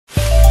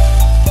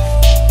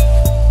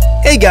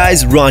Hey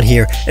guys, Ron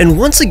here, and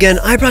once again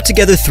I brought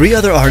together 3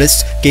 other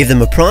artists, gave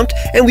them a prompt,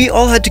 and we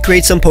all had to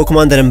create some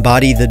Pokemon that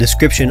embody the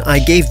description I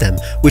gave them,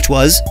 which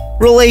was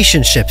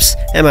relationships.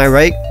 Am I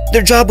right?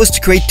 Their job was to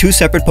create 2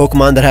 separate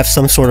Pokemon that have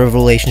some sort of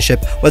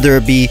relationship, whether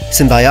it be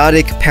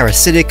symbiotic,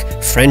 parasitic,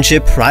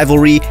 friendship,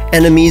 rivalry,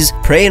 enemies,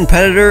 prey and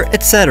predator,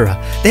 etc.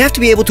 They have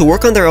to be able to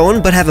work on their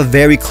own but have a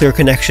very clear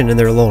connection in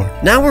their lore.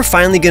 Now we're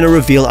finally going to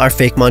reveal our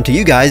Fakemon to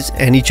you guys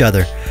and each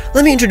other.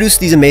 Let me introduce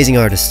these amazing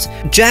artists.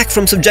 Jack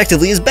from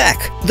Subjectively is back.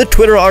 The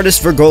Twitter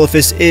artist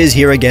Vergolophus is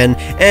here again,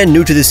 and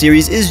new to the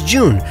series is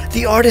June,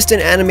 the artist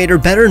and animator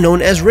better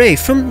known as Ray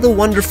from the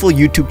wonderful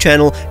YouTube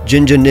channel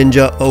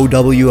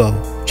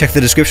GinjaNinjaOwO. Check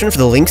the description for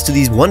the links to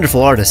these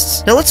wonderful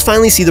artists. Now let's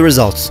finally see the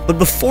results, but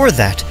before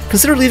that,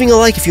 consider leaving a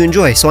like if you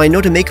enjoy so I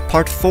know to make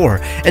part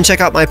 4, and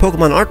check out my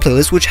Pokemon art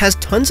playlist which has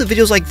tons of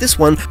videos like this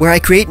one where I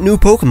create new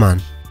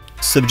Pokemon.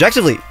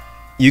 Subjectively,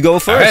 you go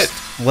first.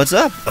 Right. What's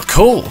up?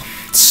 Cool.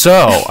 So,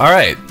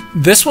 alright,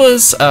 this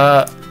was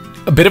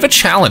a bit of a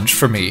challenge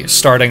for me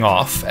starting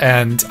off,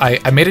 and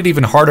I made it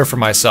even harder for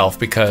myself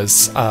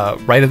because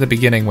right at the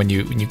beginning when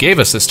you gave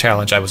us this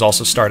challenge, I was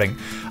also starting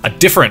a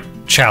different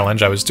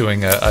challenge. I was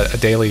doing a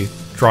daily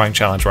drawing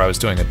challenge where I was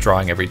doing a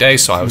drawing every day,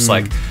 so I was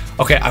like,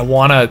 okay, I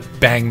want to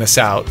bang this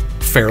out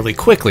fairly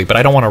quickly, but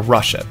I don't want to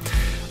rush it.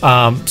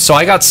 So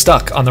I got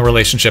stuck on the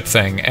relationship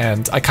thing,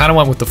 and I kind of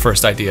went with the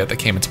first idea that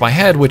came into my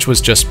head, which was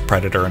just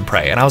predator and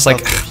prey, and I was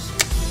like,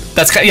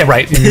 that's kind of, yeah,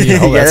 right. You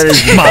know, Yeah,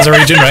 that's Mazda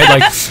region, right?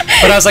 Like,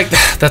 but I was like,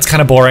 that's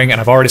kind of boring, and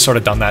I've already sort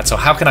of done that. So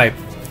how can I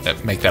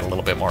make that a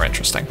little bit more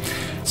interesting?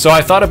 So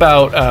I thought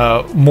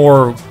about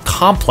more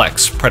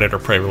complex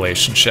predator-prey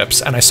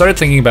relationships, and I started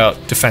thinking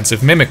about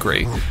defensive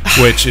mimicry,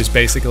 which is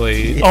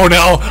basically, oh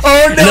no,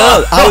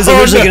 No, I was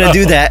originally going to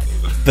do that,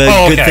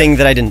 but good thing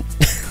that I didn't.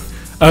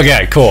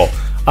 Okay, cool.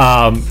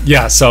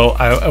 Yeah, so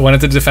I went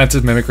into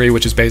defensive mimicry,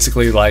 which is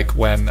basically like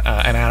when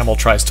an animal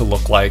tries to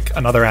look like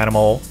another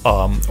animal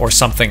or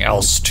something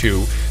else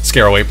to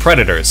scare away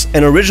predators.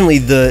 And originally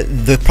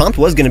the prompt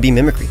was going to be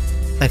mimicry.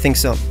 I think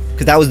so.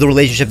 Because that was the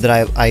relationship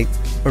that I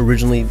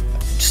originally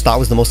just thought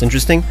was the most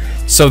interesting.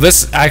 So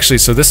this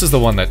is the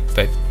one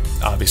that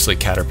obviously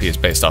Caterpie is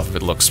based off of.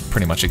 It looks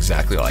pretty much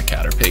exactly like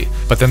Caterpie.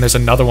 But then there's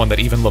another one that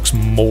even looks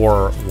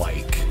more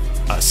like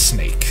a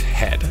snake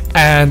head.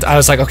 And I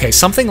was like, okay,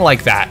 something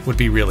like that would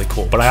be really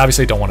cool, but I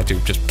obviously don't want to do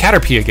just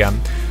Caterpie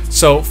again.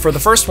 So for the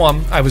first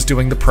one, I was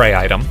doing the prey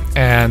item,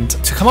 and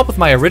to come up with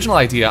my original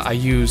idea, I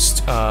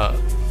used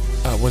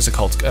what is it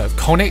called?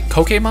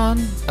 Pokémon?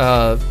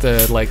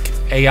 The like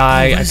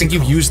AI. I think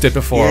you've used it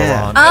before,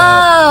 Ron.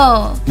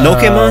 Oh.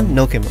 Nokemon?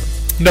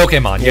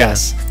 Nokemon,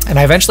 yes. And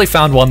I eventually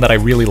found one that I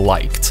really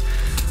liked,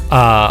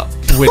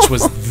 which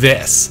was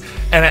this.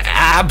 And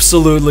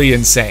absolutely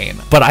insane.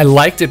 But I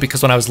liked it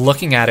because when I was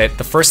looking at it,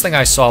 the first thing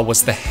I saw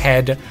was the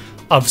head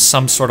of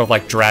some sort of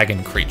like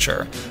dragon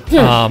creature.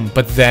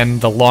 But then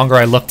the longer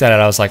I looked at it,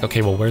 I was like,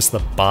 okay, well, where's the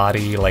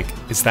body? Like,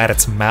 is that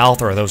its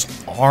mouth or are those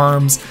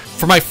arms?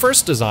 For my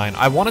first design,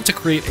 I wanted to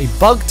create a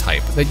bug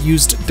type that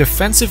used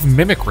defensive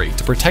mimicry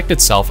to protect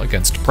itself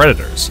against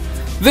predators.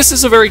 This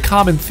is a very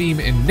common theme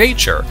in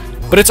nature,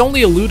 but it's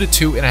only alluded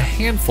to in a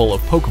handful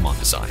of Pokemon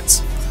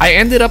designs. I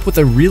ended up with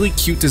a really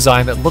cute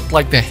design that looked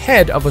like the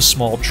head of a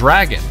small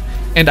dragon,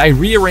 and I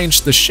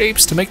rearranged the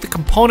shapes to make the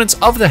components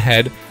of the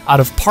head out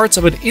of parts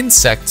of an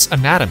insect's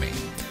anatomy.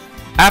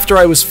 After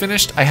I was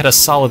finished, I had a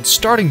solid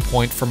starting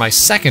point for my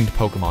second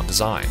Pokemon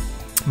design.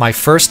 My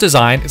first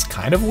design is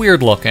kind of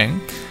weird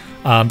looking,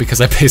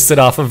 because I based it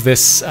off of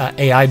this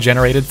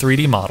AI-generated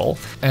 3D model,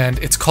 and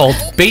it's called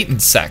Bait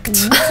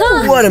Insect.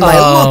 What am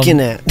I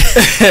looking at?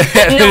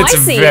 No, I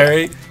see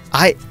very...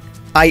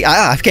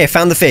 Okay, I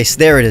found the face.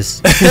 There it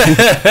is.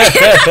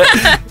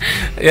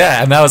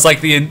 Yeah, and that was like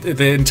the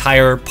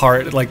entire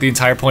part, like the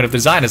entire point of the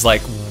design is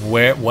like,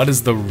 what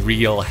is the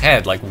real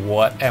head? Like,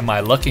 what am I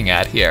looking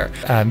at here?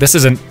 This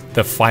isn't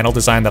the final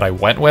design that I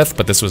went with,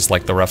 but this was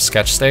like the rough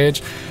sketch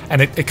stage,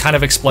 and it kind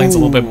of explains a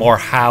little bit more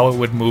how it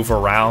would move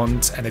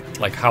around and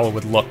like how it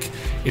would look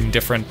in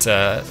different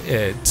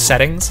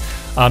settings.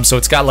 So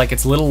it's got like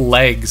its little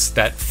legs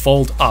that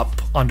fold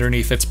up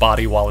underneath its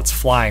body while it's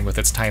flying with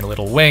its tiny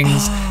little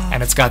wings,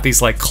 and it's got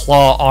these like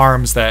claw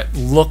arms that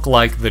look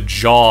like the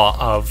jaw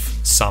of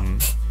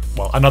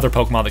another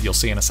Pokemon that you'll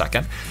see in a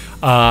second.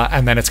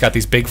 And then it's got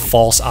these big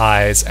false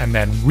eyes and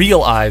then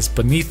real eyes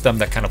beneath them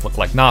that kind of look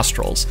like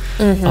nostrils.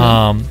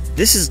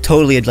 This is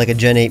totally like a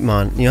Gen 8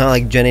 mon. You know how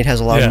like Gen 8 has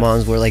a lot of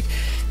mons where like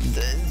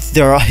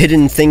there are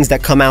hidden things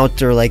that come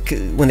out, or like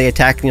when they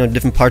attack,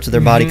 different parts of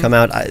their body come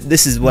out.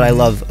 This is what I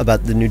love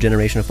about the new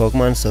generation of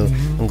Pokemon, so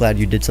I'm glad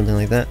you did something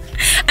like that.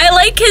 I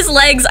like his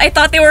legs. I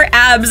thought they were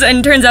abs,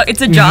 and turns out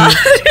it's a jaw.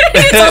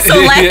 It's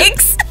also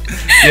legs.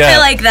 I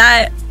like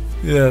that.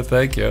 Yeah,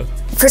 thank you.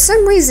 For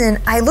some reason,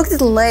 I looked at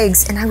the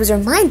legs and I was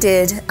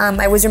reminded,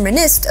 I was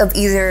reminisced of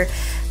either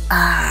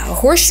a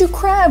horseshoe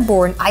crab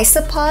or an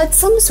isopod,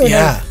 some sort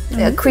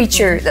of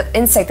creature, the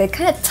insect that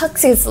kind of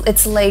tucks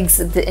its legs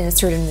in a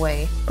certain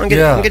way. I'm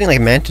getting like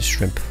mantis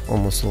shrimp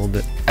almost a little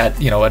bit. At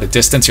a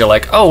distance, you're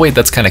like, oh wait,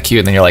 that's kind of cute,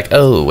 and then you're like,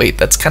 oh wait,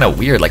 that's kind of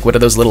weird. Like, what are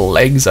those little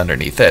legs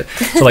underneath it?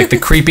 So like the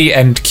creepy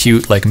and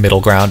cute like middle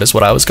ground is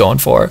what I was going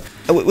for.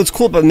 What's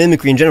cool about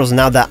mimicry in general is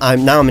now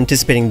I'm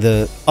anticipating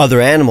the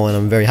other animal, and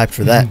I'm very hyped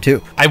for that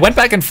too. I went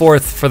back and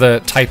forth for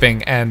the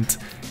typing, and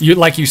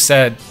like you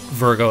said,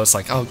 Virgo is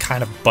like, oh,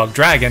 kind of bug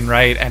dragon,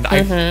 right? And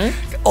I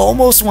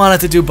almost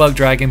wanted to do bug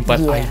dragon,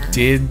 but I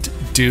did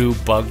do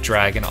bug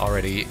dragon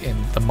already in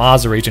the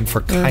Maza region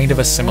for kind of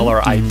a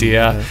similar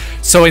idea.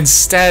 So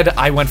instead,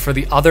 I went for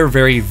the other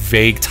very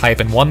vague type,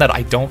 and one that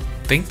I don't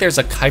think there's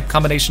a type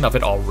combination of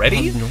it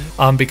already,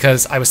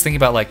 because I was thinking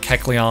about like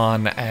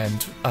Kecleon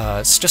and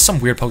it's just some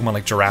weird Pokemon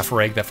like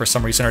Girafarig that for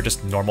some reason are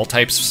just normal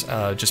types,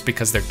 just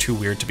because they're too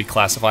weird to be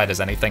classified as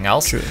anything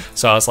else. True.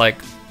 So I was like,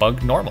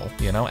 bug normal,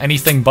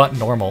 anything but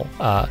normal,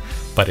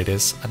 but it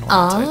is a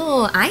normal type.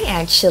 Oh, I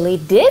actually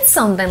did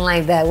something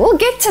like that. We'll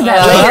get to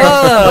that later.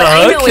 But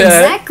I know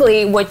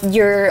exactly what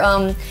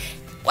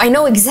I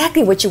know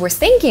exactly what you were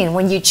thinking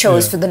when you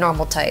chose for the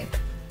normal type.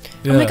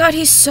 Oh my god,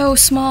 he's so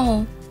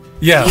small.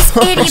 Yeah. He's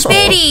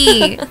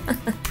itty bitty.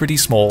 Pretty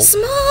small.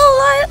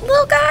 Small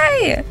little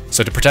guy.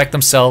 So to protect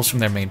themselves from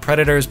their main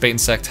predators, bait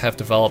insect have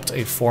developed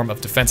a form of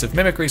defensive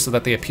mimicry so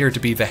that they appear to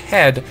be the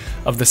head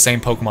of the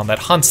same Pokemon that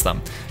hunts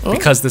them.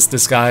 Because this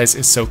disguise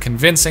is so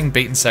convincing,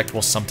 bait insect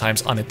will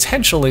sometimes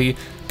unintentionally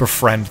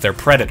befriend their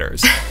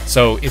predators.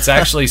 So it's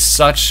actually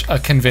such a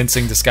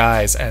convincing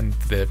disguise, and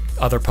the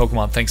other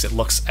Pokemon thinks it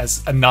looks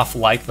as enough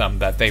like them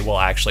that they will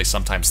actually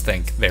sometimes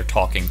think they're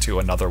talking to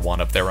another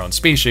one of their own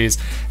species,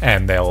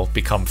 and they'll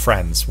become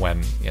friends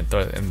when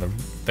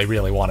they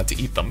really wanted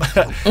to eat them.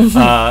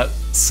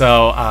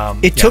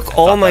 It took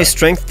all my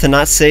strength to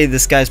not say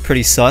this guy's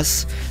pretty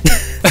sus.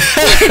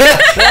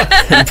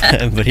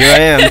 But here I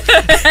am.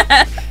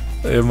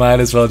 You might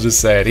as well just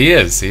say it. He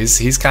is.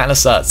 He's kind of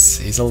sus.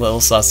 He's a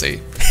little sussy.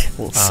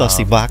 A little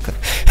sussy baka.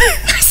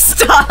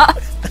 Stop.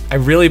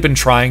 I've really been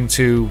trying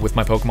to, with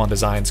my Pokemon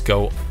designs,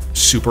 go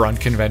super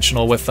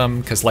unconventional with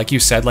them, because like you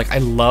said, like I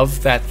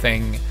love that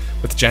thing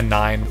with Gen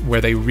 9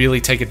 where they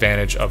really take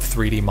advantage of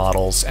 3D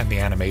models and the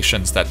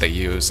animations that they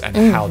use, and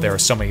how there are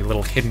so many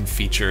little hidden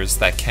features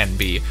that can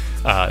be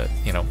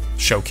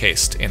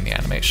showcased in the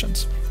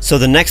animations. So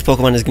the next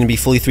Pokemon is going to be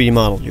fully 3D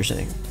modeled, you're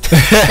saying?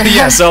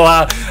 Yeah, so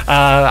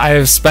I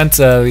have spent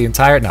the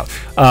entire...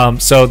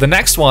 so the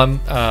next one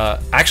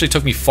actually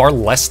took me far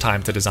less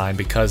time to design,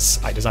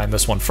 because I designed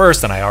this one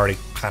first and I already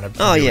kind of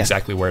knew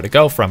exactly where to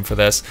go from for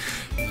this.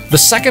 The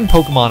second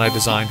Pokemon I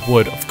designed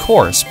would, of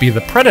course, be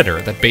the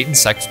Predator that Bait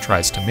Insect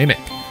tries to mimic.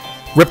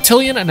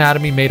 Reptilian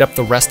anatomy made up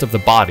the rest of the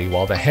body,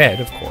 while the head,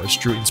 of course,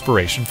 drew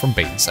inspiration from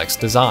Bait Insect's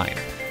design.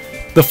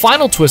 The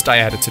final twist I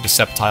added to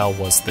Deceptile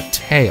was the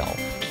tail,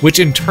 which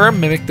in turn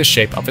mimicked the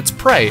shape of its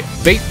prey,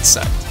 Bait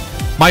Insect.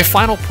 My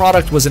final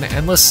product was an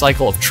endless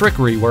cycle of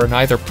trickery where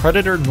neither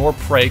predator nor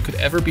prey could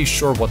ever be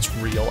sure what's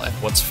real and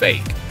what's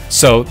fake.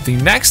 So the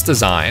next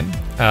design,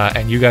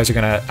 and you guys are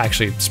gonna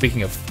actually,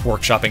 speaking of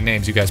workshopping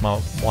names, you guys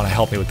might want to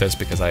help me with this,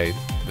 because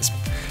this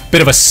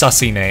bit of a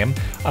sussy name,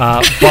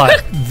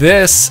 but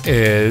this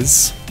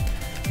is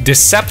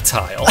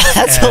Deceptile.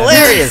 That's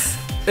hilarious.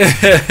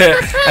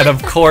 And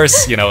of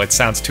course, it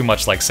sounds too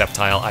much like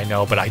Sceptile, I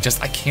know, but I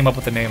came up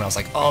with the name and I was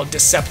like, oh,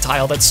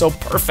 Deceptile, that's so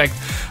perfect.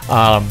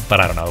 But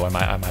I don't know, I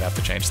might have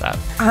to change that.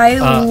 I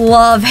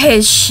love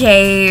his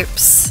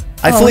shapes.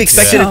 I fully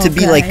expected it to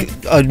be like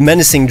a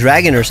menacing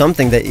dragon or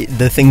something that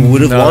the thing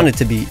would have wanted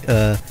to be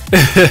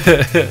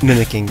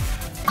mimicking.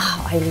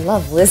 Oh, I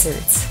love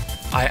lizards.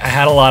 I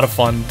had a lot of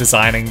fun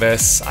designing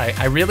this.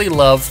 I really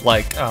love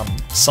like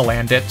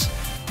Salandit.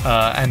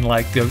 And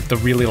like the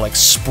really like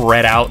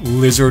spread out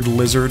lizard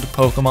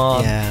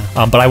Pokemon.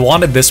 Yeah. But I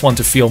wanted this one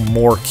to feel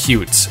more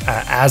cute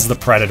as the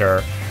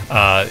Predator.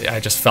 I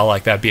just felt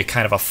like that'd be a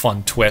kind of a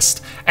fun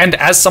twist. And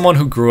as someone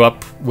who grew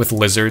up with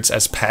lizards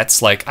as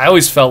pets, like I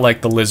always felt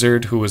like the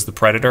lizard who was the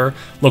Predator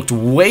looked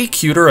way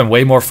cuter and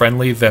way more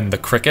friendly than the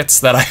crickets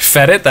that I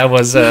fed it. That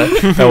was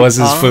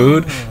his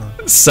food.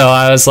 So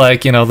I was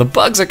like, the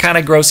bugs are kind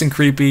of gross and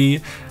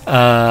creepy,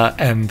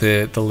 and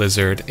the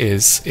lizard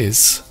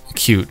is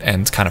cute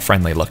and kind of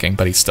friendly looking,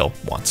 but he still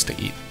wants to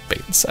eat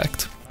Bait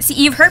Insect. See,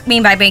 you've hurt me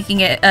by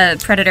making it a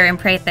predator and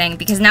prey thing,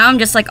 because now I'm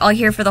just like all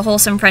here for the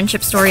wholesome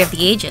friendship story of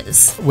the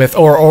ages. With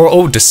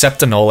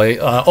Deceptinole.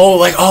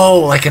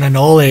 Like an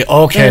Anole.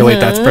 Okay, wait,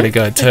 that's pretty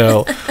good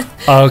too.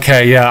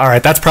 Okay, yeah, all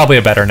right, that's probably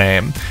a better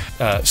name.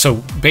 So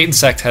Bait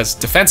Insect has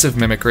defensive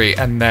mimicry,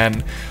 and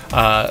then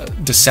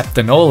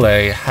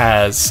Deceptinole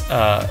has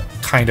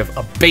kind of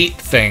a bait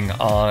thing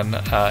on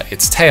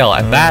its tail,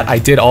 and that I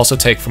did also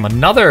take from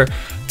another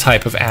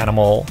type of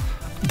animal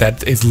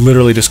that is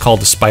literally just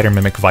called the spider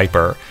mimic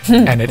viper,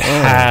 and it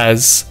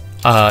has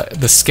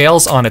the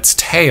scales on its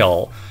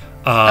tail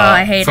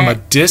I hate from it. a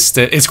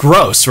distance. It's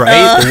gross,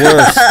 right?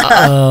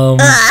 The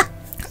worst.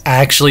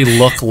 Actually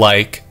look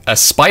like a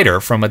spider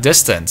from a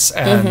distance,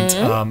 and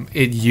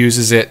it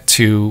uses it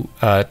to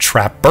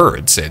trap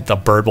birds. The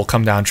bird will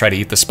come down, try to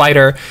eat the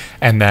spider,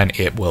 and then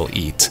it will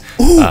eat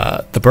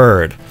the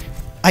bird.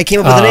 I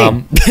came up with a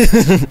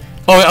name.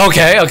 Oh,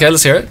 okay,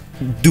 let's hear it.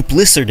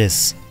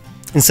 Duplicitous.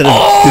 Instead of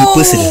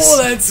duplicitous.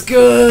 Oh, that's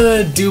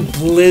good.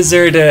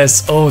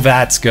 Duplizzardus. Oh,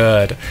 that's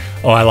good.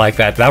 Oh, I like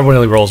that. That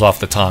really rolls off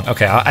the tongue.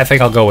 Okay, I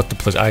think I'll go with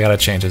Duplizzardus. I gotta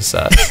change his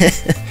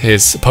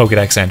his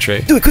Pokedex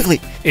entry. Do it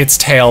quickly. Its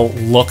tail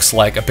looks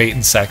like a bait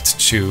insect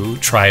to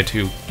try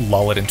to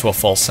lull it into a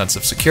false sense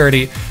of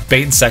security.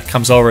 Bait insect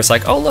comes over. It's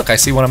like, oh, look, I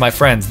see one of my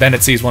friends. Then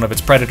it sees one of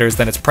its predators.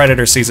 Then its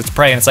predator sees its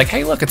prey. And it's like,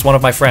 hey, look, it's one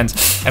of my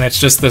friends. And it's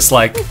just this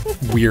like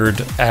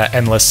weird,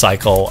 endless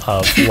cycle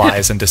of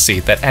lies and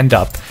deceit that end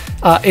up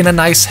in a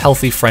nice,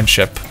 healthy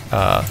friendship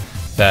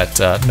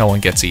that no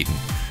one gets eaten.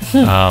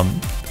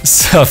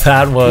 So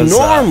that was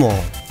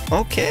normal.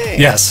 Okay.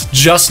 Yes,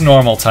 just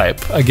normal type.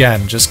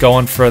 Again, just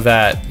going for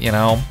that, you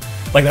know.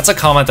 Like, that's a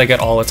comment I get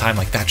all the time,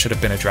 like, that should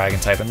have been a dragon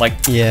type. And,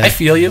 like, I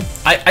feel you.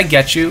 I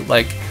get you.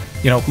 Like,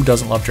 you know, who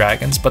doesn't love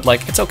dragons? But,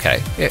 like, it's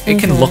okay. It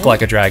can look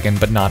like a dragon,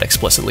 but not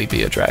explicitly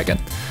be a dragon.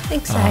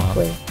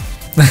 Exactly.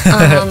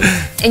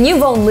 And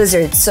you've owned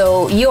lizards,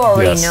 so you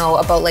already know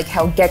about like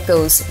how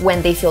geckos,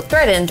 when they feel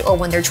threatened or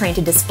when they're trying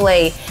to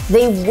display,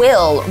 they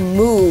will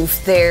move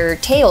their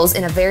tails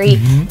in a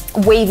very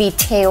wavy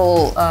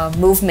tail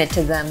movement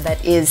to them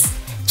that is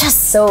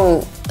just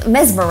so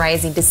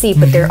mesmerizing to see,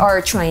 but they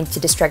are trying to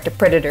distract a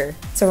predator.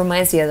 So it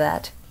reminds me of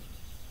that.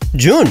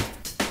 June.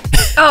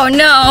 Oh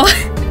no.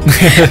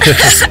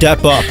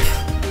 Step up.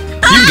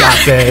 You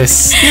got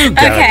this. You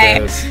got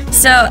this.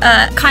 So,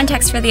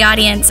 context for the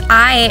audience.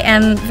 I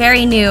am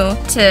very new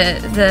to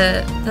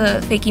the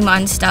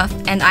Fakemon stuff,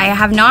 and I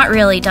have not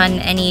really done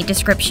any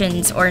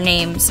descriptions or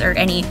names or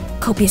any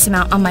copious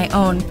amount on my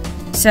own.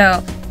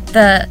 So,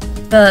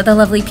 the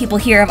lovely people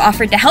here have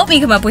offered to help me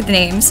come up with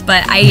names,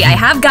 but I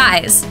have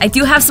guys. I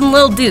do have some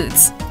little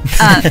dudes.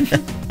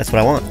 That's what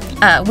I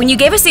want. When you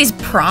gave us these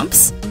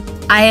prompts,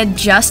 I had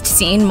just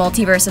seen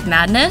Multiverse of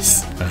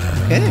Madness.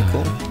 Okay,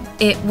 cool.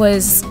 It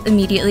was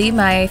immediately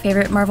my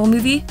favorite Marvel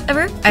movie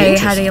ever. I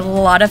had a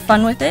lot of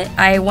fun with it.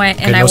 I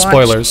went and I watched... No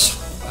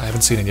spoilers. I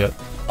haven't seen it yet.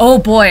 Oh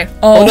boy.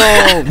 Oh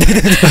no.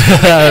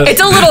 It's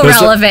a little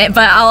relevant,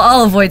 but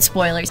I'll avoid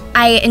spoilers.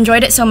 I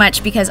enjoyed it so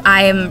much because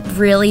I am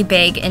really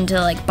big into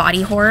like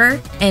body horror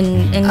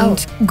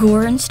and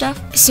gore and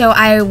stuff. So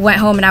I went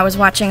home and I was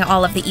watching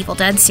all of the Evil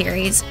Dead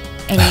series,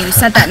 and you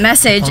sent that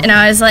message, and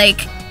I was like,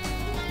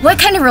 what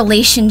kind of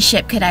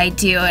relationship could I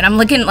do? And I'm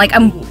looking like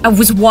I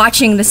was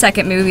watching the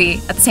second movie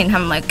at the same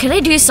time. I'm like, could I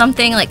do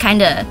something like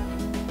kind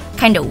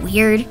of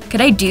weird?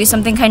 Could I do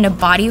something kind of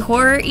body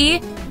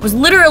horror-y? I was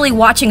literally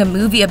watching a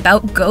movie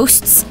about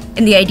ghosts,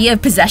 and the idea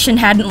of possession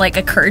hadn't like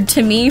occurred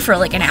to me for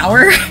like an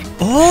hour.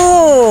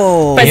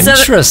 Oh,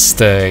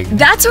 interesting. So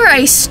that's where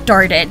I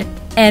started,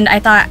 and I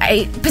thought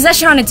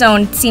possession on its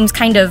own seems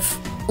kind of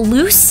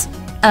loose.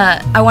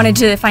 I wanted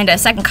to find a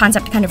second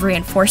concept to kind of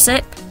reinforce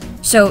it.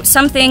 So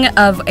something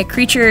of a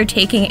creature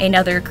taking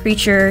another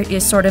creature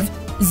is sort of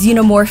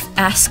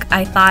xenomorph-esque,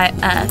 I thought.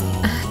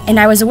 And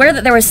I was aware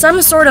that there was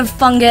some sort of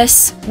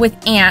fungus with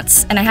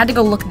ants, and I had to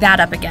go look that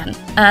up again.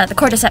 The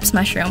cordyceps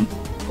mushroom.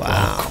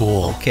 Wow,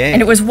 cool. Okay.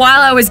 And it was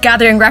while I was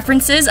gathering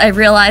references, I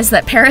realized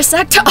that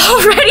Parasect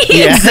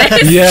already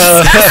exists.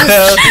 Yeah.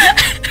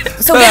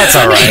 So that's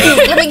all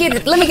right.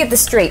 Let me get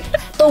this straight.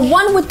 The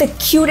one with the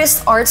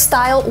cutest art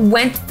style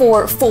went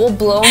for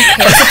full-blown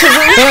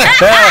parasitism.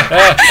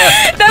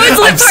 That was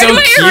like part of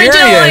my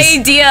original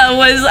idea.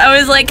 I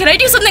was like, can I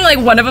do something like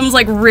one of them's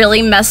like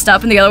really messed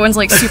up and the other one's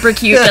like super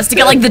cute, just to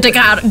get like the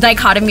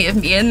dichotomy of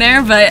me in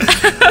there. But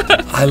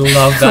I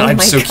love that. I'm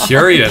so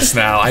curious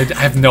now. I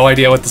have no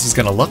idea what this is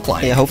gonna look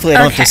like. Yeah, hopefully I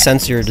don't have to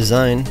censor your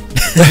design.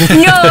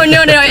 No.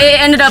 It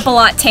ended up a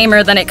lot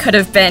tamer than it could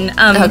have been.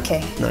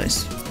 Okay.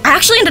 Nice. I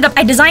actually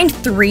I designed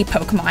 3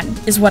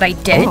 Pokemon, is what I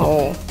did.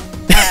 Oh.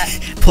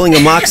 Pulling a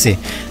Moxie.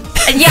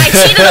 Yeah, I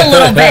cheated a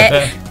little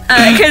bit.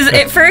 Because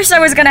at first I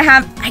was going to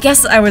have, I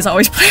guess I was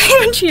always planning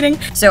on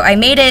cheating. So I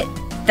made it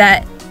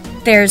that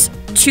there's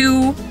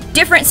 2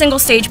 different single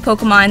stage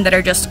Pokemon that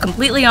are just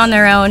completely on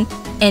their own.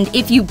 And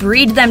if you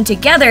breed them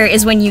together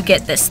is when you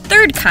get this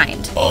 3rd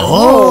kind.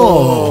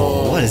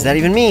 Oh, what does that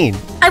even mean?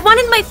 I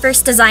wanted my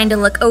first design to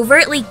look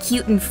overtly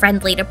cute and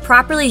friendly to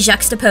properly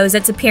juxtapose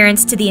its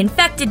appearance to the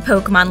infected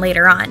Pokemon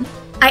later on.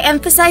 I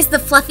emphasized the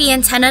fluffy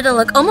antenna to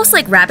look almost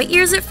like rabbit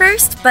ears at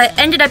first, but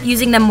ended up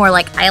using them more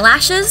like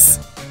eyelashes.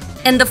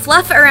 And the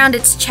fluff around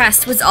its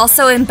chest was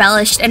also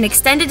embellished and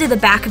extended to the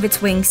back of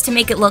its wings to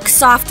make it look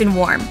soft and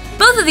warm.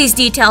 Both of these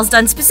details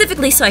done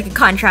specifically so I could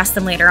contrast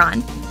them later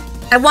on.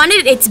 I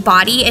wanted its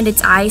body and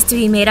its eyes to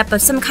be made up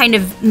of some kind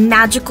of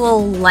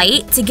magical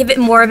light to give it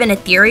more of an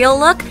ethereal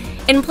look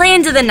and play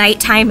into the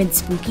nighttime and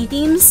spooky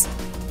themes.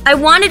 I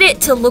wanted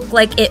it to look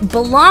like it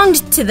belonged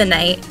to the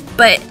night,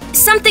 but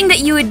something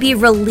that you would be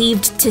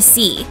relieved to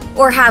see,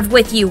 or have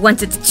with you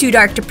once it's too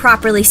dark to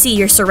properly see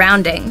your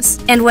surroundings,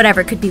 and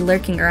whatever could be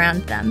lurking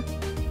around them.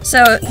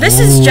 So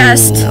this is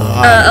just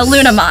a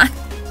Lunamoth.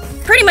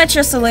 pretty much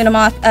just a Luna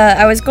Moth.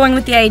 I was going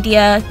with the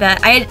idea that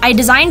I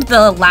designed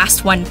the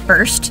last one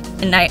first,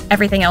 and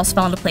everything else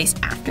fell into place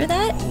after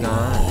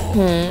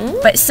that.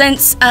 But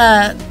since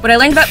what I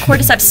learned about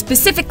cordyceps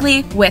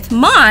specifically with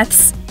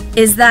moths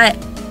is that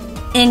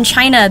in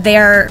China they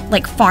are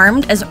like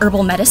farmed as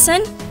herbal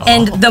medicine,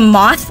 and the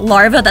moth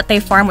larvae that they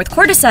farm with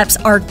cordyceps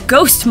are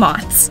ghost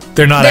moths.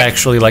 They're not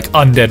actually like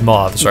undead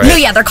moths, right? No,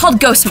 yeah, they're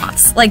called ghost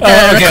moths. Like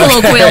the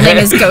colloquial name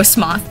is ghost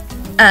moth.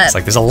 It's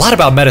like there's a lot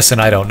about medicine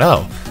I don't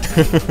know.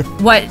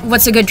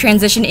 What's a good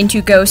transition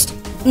into ghost?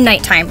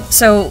 Nighttime.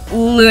 So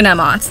Luna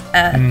moth.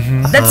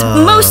 That's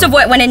most of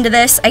what went into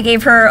this. I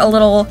gave her a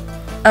little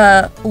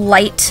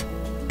light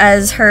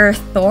as her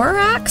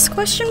thorax ?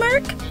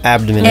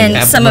 Abdomen.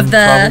 And some of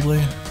the probably.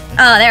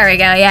 Oh, there we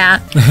go. Yeah.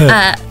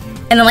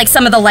 And then like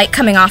some of the light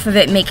coming off of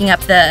it making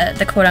up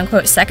the quote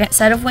unquote second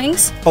set of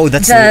wings. Oh,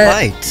 that's the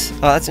light.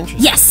 Oh, that's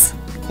interesting. Yes.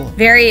 Cool.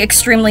 Very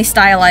extremely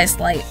stylized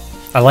light.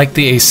 I like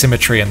the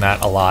asymmetry in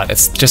that a lot.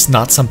 It's just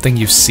not something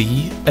you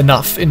see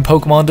enough in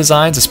Pokemon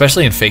designs,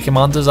 especially in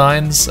Fakemon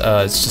designs.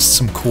 It's just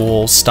some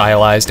cool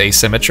stylized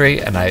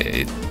asymmetry, and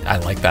I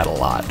like that a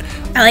lot.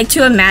 I like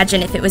to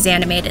imagine if it was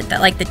animated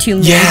that like the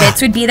two main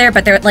bits would be there,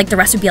 but like the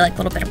rest would be like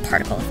a little bit of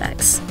particle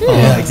effects.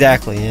 Yeah,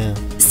 exactly. Yeah.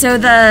 So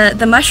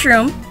the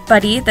mushroom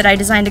buddy that I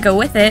designed to go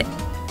with it,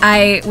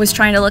 I was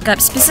trying to look up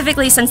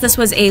specifically since this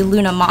was a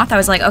Luna moth. I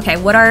was like, okay,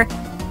 what are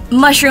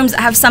mushrooms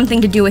that have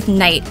something to do with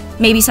night?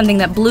 Maybe something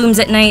that blooms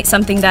at night,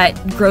 something that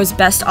grows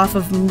best off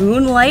of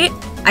moonlight.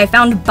 I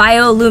found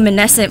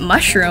bioluminescent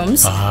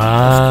mushrooms.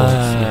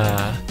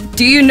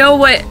 Do you know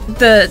what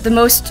the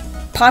most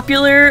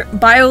popular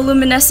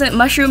bioluminescent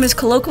mushroom is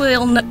colloquially,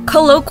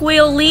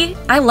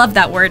 I love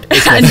that word,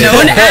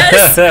 known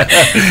as?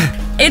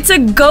 It's a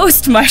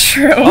ghost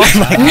mushroom. Oh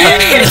my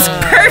God. It's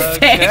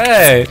perfect.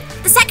 Okay.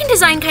 The second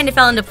design kind of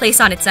fell into place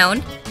on its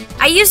own.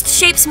 I used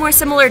shapes more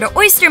similar to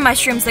oyster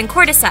mushrooms than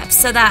cordyceps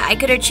so that I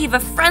could achieve a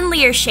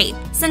friendlier shape.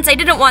 Since I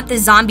didn't want the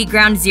zombie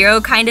ground zero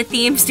kind of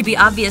themes to be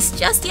obvious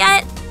just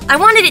yet, I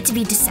wanted it to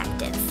be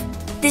deceptive.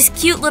 This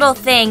cute little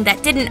thing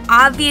that didn't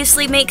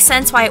obviously make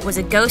sense why it was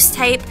a ghost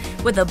type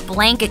with a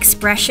blank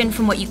expression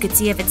from what you could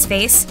see of its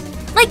face.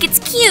 Like, it's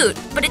cute,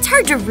 but it's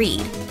hard to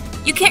read.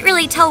 You can't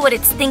really tell what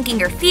it's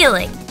thinking or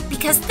feeling,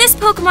 because this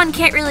Pokemon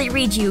can't really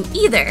read you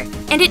either,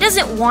 and it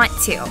doesn't want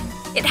to.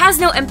 It has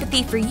no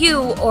empathy for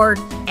you or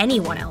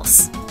anyone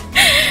else.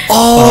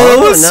 Oh,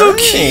 that was so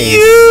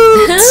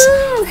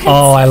cute!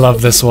 Oh, I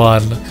love this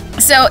one.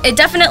 So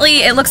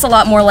it looks a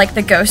lot more like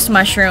the ghost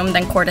mushroom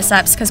than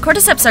cordyceps, because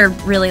cordyceps are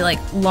really like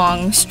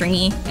long,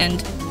 stringy,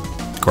 and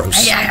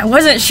gross. Yeah, I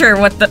wasn't sure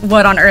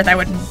what on earth I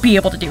would be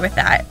able to do with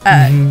that.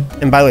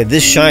 And by the way,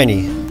 this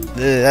shiny,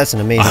 that's an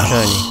amazing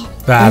shiny.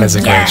 That is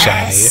a great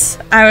shiny.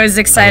 I was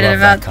excited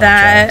about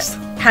that.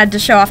 Had to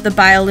show off the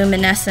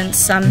bioluminescence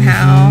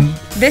somehow.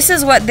 This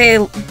is what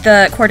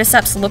the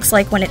cordyceps looks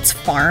like when it's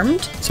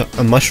farmed. So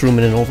a mushroom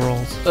in an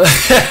overalls.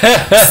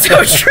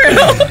 So true.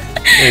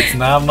 It's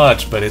not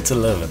much, but it's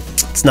 11.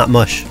 It's not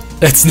mush.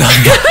 It's not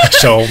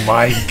much. Oh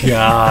my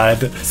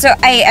God. So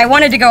I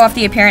wanted to go off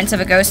the appearance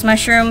of a ghost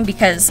mushroom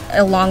because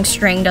a long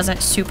string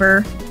doesn't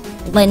super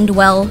lend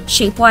well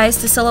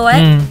shape-wise to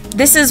silhouette.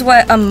 This is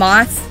what a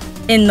moth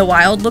in the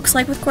wild looks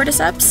like with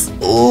cordyceps.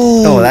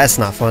 Ooh. Oh, that's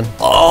not fun.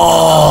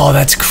 Oh,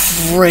 that's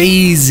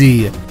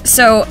crazy.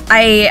 So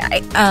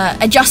I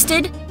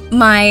adjusted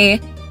my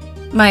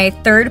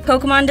third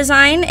Pokemon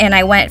design, and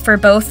I went for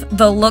both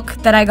the look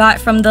that I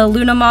got from the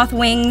Luna Moth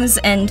wings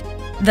and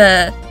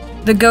the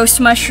ghost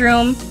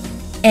mushroom,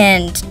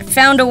 and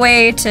found a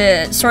way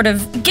to sort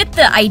of get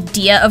the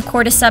idea of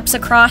cordyceps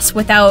across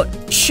without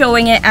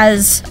showing it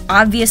as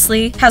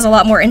obviously has a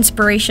lot more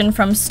inspiration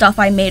from stuff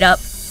I made up.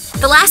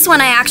 The last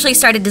one I actually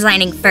started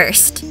designing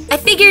first. I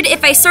figured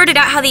if I sorted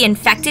out how the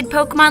infected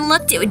Pokemon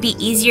looked, it would be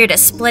easier to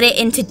split it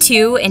into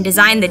two and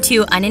design the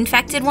two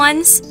uninfected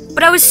ones.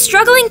 But I was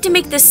struggling to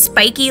make the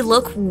spiky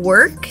look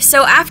work,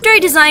 so after I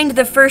designed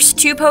the first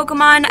two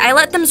Pokemon, I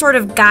let them sort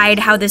of guide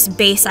how this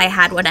base I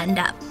had would end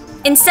up.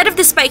 Instead of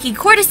the spiky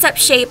cordyceps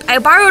shape, I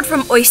borrowed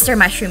from oyster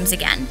mushrooms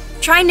again,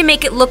 trying to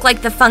make it look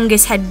like the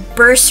fungus had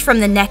burst from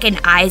the neck and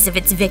eyes of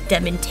its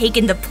victim and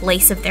taken the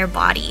place of their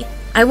body.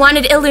 I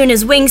wanted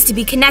Iluna's wings to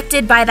be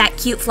connected by that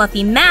cute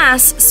fluffy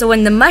mass, so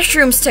when the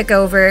mushrooms took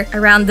over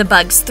around the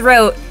bug's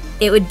throat,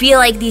 it would be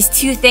like these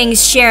two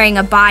things sharing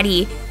a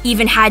body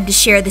even had to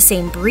share the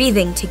same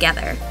breathing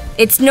together.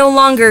 It's no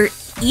longer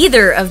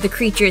either of the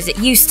creatures it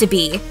used to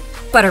be,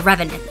 but a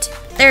revenant.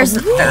 There's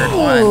the third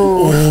one.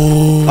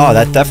 Oh,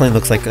 that definitely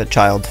looks like a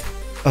child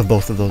of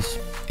both of those.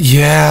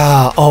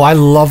 Yeah. Oh, I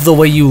love the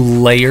way you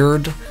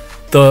layered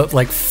the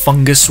like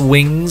fungus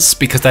wings,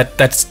 because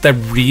that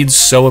reads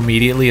so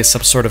immediately as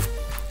some sort of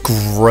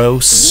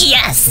gross,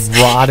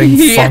 rotting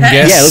fungus.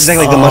 Yeah, it looks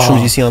like the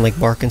mushrooms you see on like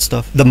bark and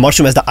stuff. The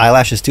mushroom has the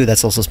eyelashes too.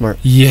 That's also smart.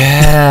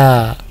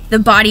 Yeah. The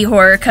body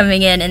horror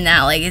coming in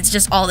that, like, it's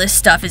just all this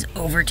stuff is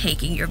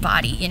overtaking your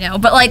body, you know.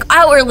 But like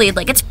outwardly,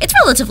 like it's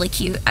relatively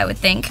cute, I would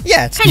think.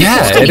 Yeah, it's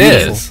it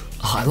is.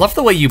 Oh, I love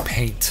the way you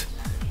paint.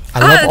 I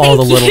love all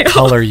the little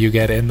color you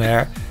get in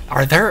there.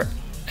 Are there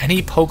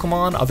any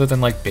Pokemon other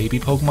than like baby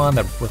Pokemon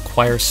that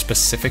require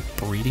specific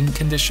breeding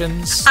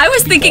conditions? I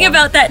was thinking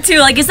about that too.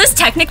 Like, is this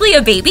technically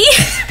a baby?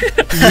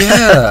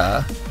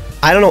 Yeah.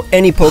 I don't know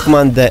any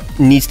Pokemon that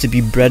needs to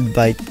be bred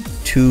by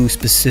 2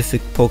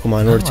 specific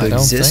Pokemon in order to I don't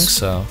exist. think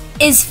so.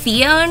 Is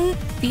Fione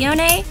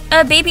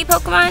a baby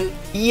Pokemon?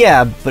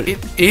 Yeah, but It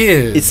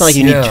is. it's not like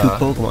you need 2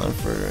 Pokemon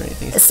for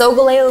anything.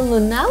 Solgaleo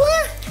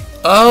Lunala?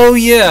 Oh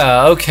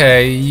yeah.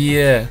 Okay.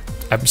 Yeah.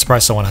 I'm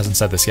surprised someone hasn't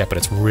said this yet, but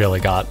it's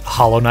really got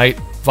Hollow Knight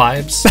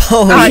vibes.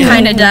 Oh, it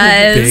kind of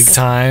does. Big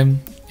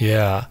time.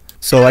 Yeah.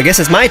 So I guess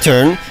it's my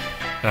turn.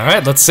 All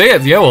right, let's see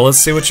it. Yeah, well, let's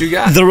see what you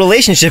got. The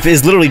relationship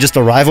is literally just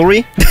a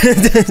rivalry.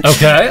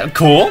 Okay,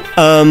 cool.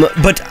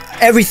 But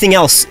everything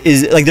else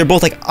is like they're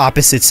both like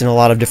opposites in a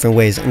lot of different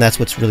ways, and that's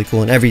what's really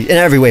cool in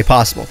every way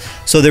possible.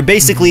 So they're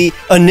basically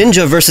a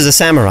ninja versus a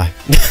samurai.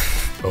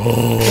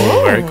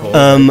 Oh, very cool.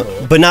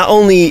 But not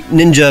only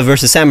ninja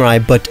versus samurai,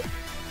 but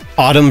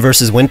autumn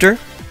versus winter.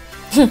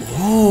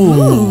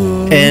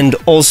 Ooh. And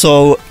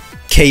also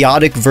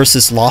chaotic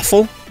versus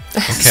lawful.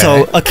 Okay.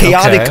 So a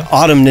chaotic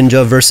autumn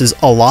ninja versus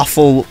a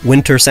lawful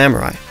winter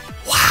samurai.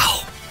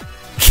 Wow.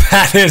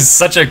 That is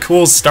such a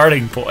cool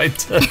starting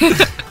point.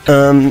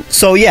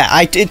 So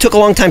yeah, it took a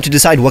long time to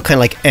decide what kind of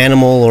like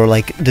animal or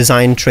like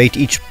design trait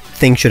each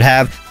thing should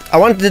have. I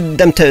wanted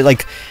them to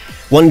like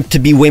one to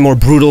be way more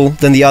brutal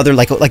than the other.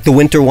 Like the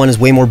winter one is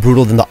way more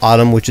brutal than the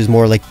autumn, which is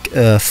more like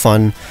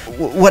fun.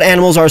 What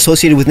animals are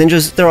associated with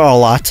ninjas? There are a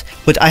lot,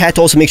 but I had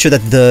to also make sure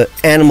that the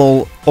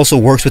animal also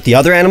works with the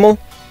other animal.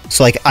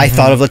 So like I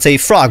thought of, let's say,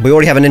 frog. We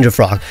already have a ninja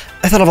frog.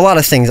 I thought of a lot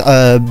of things,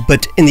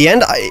 but in the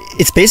end,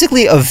 it's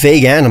basically a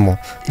vague animal.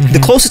 The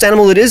closest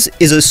animal it is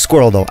a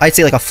squirrel, though. I'd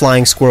say like a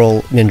flying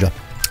squirrel ninja.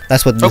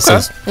 That's what this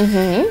is.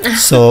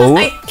 So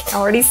I can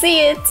already see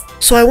it.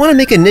 So I want to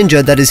make a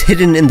ninja that is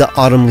hidden in the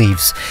autumn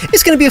leaves.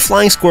 It's going to be a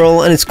flying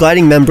squirrel, and its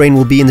gliding membrane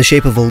will be in the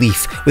shape of a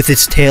leaf, with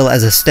its tail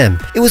as a stem.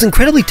 It was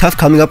incredibly tough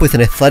coming up with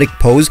an athletic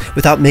pose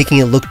without making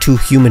it look too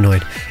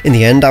humanoid. In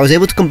the end, I was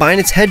able to combine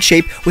its head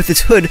shape with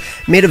its hood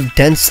made of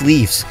dense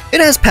leaves.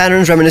 It has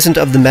patterns reminiscent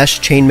of the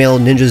mesh chainmail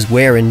ninjas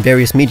wear in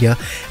various media,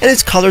 and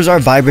its colors are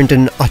vibrant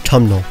and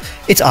autumnal.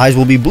 Its eyes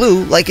will be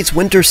blue, like its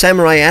winter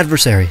samurai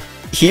adversary.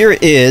 Here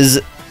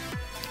is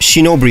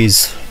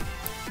Shinobri's.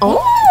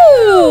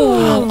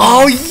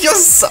 Oh,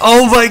 yes!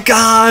 Oh my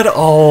god!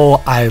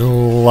 Oh, I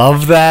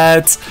love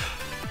that.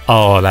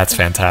 Oh, that's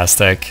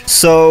fantastic.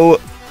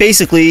 So,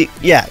 basically,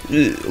 yeah,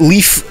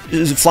 leaf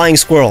flying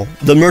squirrel,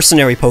 the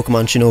mercenary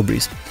Pokemon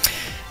Shinobri's.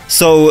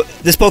 So,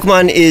 this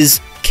Pokemon is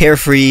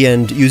carefree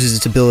and uses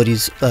its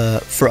abilities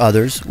for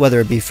others, whether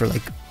it be for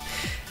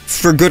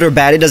good or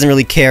bad. It doesn't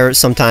really care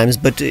sometimes,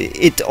 but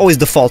it always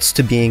defaults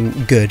to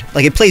being good.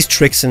 Like, it plays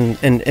tricks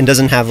and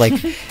doesn't have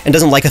and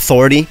doesn't like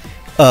authority.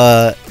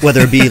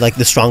 Whether it be like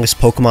the strongest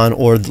Pokemon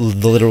or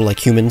the literal like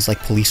humans, like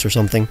police or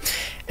something,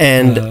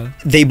 and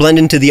they blend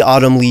into the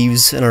autumn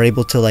leaves and are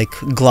able to like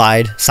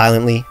glide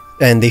silently,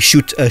 and they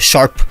shoot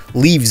sharp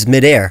leaves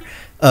midair.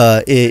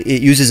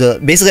 It uses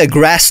basically a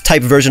grass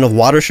type version of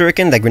water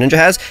shuriken that Greninja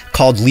has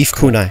called Leaf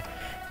Kunai.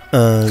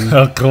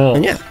 Oh, cool.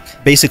 And yeah,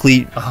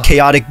 basically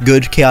chaotic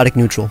good, chaotic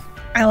neutral.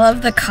 I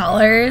love the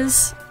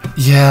colors.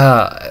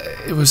 Yeah,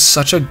 it was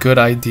such a good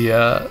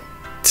idea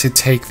to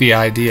take the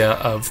idea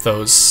of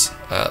those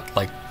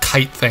like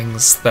kite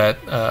things that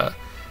the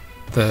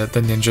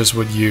ninjas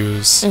would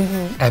use,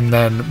 and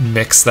then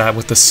mix that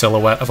with the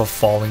silhouette of a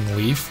falling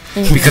leaf,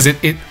 because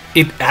it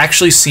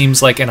actually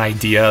seems like an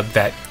idea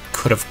that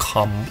could have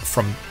come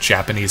from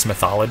Japanese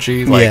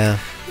mythology. Like, Yeah.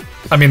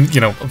 I mean,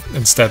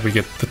 instead we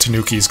get the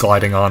Tanukis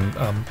gliding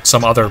on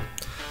some other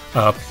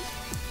part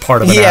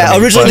of anatomy. Yeah,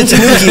 originally the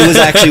Tanuki was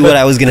actually what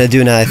I was gonna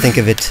do now I think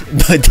of it,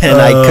 but then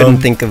I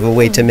couldn't think of a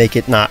way to make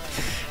it not.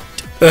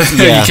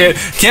 Yeah. You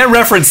can't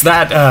reference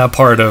that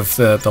part of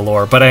the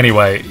lore, but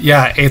anyway,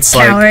 yeah, it's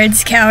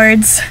Cowards.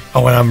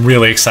 Oh, and I'm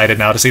really excited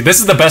now to see. This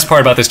is the best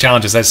part about this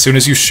challenge, is as soon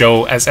as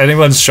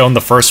anyone's shown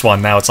the first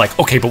one, now it's like,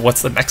 okay, but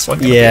what's the next one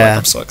gonna be like?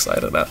 I'm so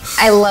excited now.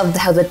 I loved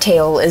how the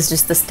tail is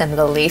just the stem of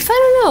the leaf. I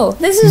don't know.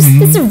 This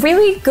is a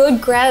really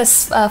good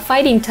grass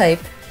fighting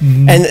type.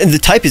 And the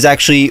type is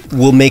actually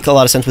will make a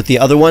lot of sense with the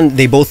other one.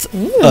 They both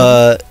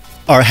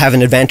have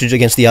an advantage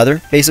against the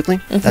other,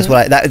 basically. That's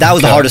what that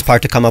was the hardest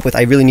part to come up with.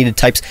 I really needed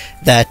types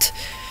that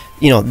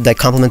that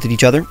complemented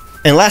each other.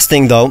 And last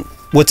thing though,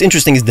 what's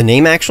interesting is the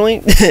name actually,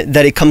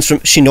 that it comes from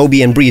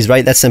Shinobi and Breeze,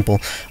 right? That's simple.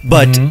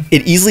 But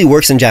it easily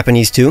works in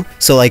Japanese too.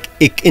 So like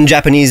in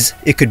Japanese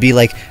it could be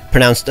like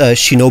pronounced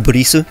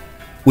Shinoburisu,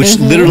 which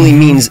literally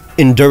means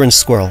endurance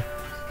squirrel.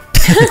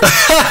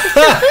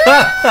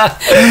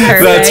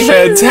 That's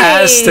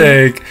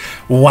fantastic.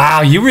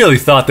 Wow, you really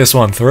thought this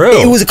one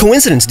through. It was a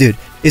coincidence, dude.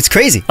 It's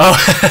crazy. Oh.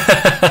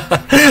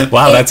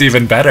 Wow, that's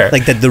even better.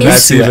 Like that the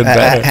That's even Risu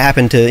better.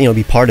 happened to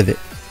be part of it,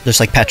 just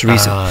like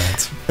Pachirisu.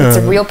 It's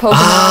a real Pokemon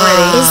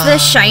already. Is the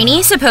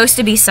shiny supposed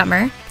to be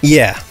summer?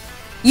 Yeah.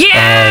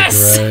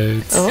 Yes!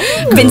 Great.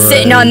 Been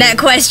sitting on that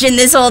question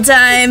this whole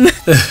time.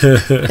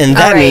 And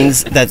that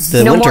means that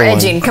the No winter more one.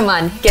 edging. Come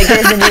on. Get Do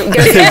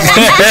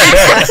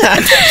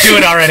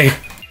it already.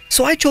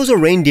 So I chose a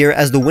reindeer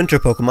as the winter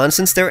Pokemon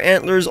since their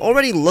antlers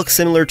already look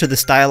similar to the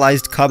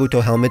stylized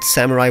Kabuto helmets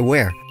samurai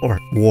wear, or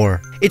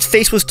wore. Its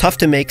face was tough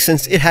to make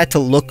since it had to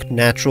look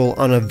natural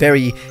on a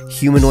very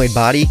humanoid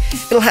body.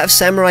 It'll have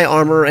samurai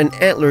armor and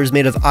antlers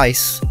made of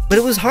ice, but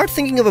it was hard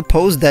thinking of a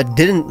pose that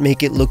didn't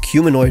make it look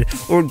humanoid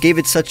or gave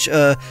it such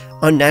a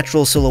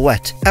unnatural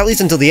silhouette, at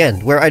least until the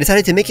end, where I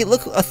decided to make it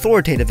look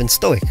authoritative and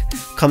stoic.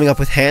 Coming up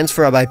with hands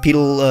for a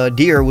bipedal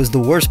deer was the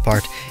worst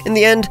part. In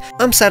the end,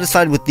 I'm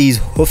satisfied with these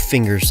hoof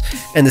fingers,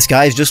 and this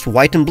guy is just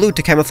white and blue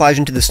to camouflage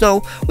into the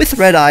snow, with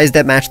red eyes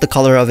that match the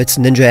color of its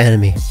ninja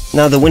enemy.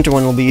 Now the winter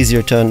one will be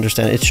easier to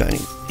understand, it's shiny.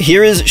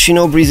 Here is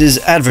Shinobreeze's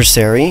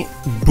adversary,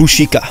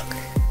 Bushika.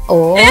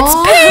 Oh. It's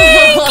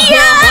pink!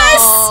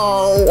 Yes!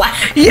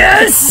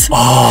 Yes!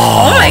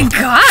 Oh my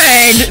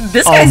god!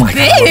 This guy's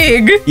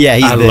big! Yeah,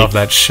 he's big. I love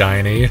that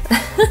shiny.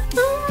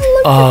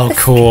 Oh,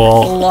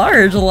 cool.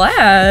 Large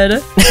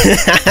lad.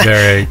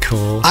 Very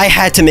cool. I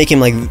had to make him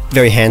like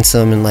very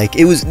handsome and like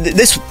it was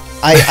this.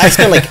 I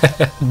spent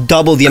like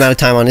double the amount of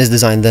time on his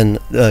design than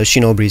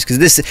Shinobreeze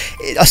because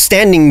a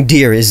standing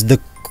deer is the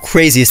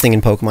craziest thing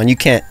in Pokemon. You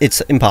can't.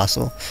 It's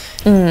impossible.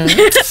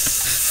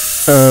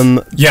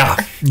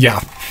 Yeah.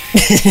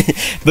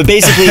 But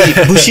basically,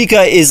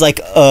 Bushika is like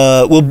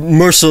will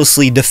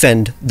mercilessly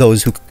defend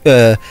those who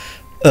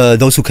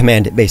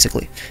command it.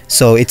 Basically,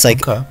 so it's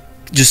like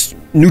just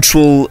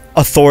neutral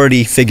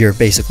authority figure.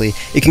 Basically,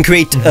 it can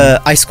create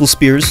icicle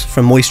spears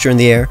from moisture in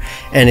the air,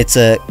 and it's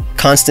a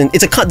constant.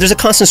 There's a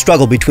constant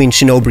struggle between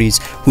Shinobreeze,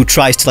 who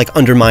tries to like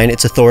undermine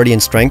its authority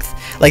and strength.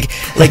 Like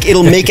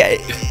it'll make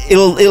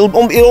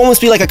it'll almost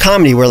be like a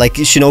comedy where like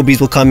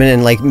Shinobreeze will come in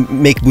and like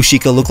make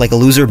Bushika look like a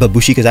loser, but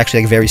Bushika is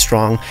actually like very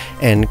strong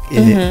and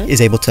is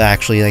able to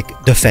actually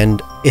like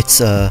defend its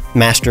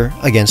master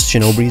against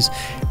Shinobreeze.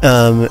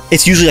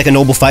 It's usually like a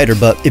noble fighter,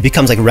 but it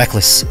becomes like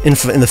reckless in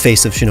the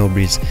face of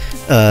Shinobreeze.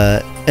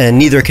 And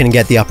neither can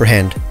get the upper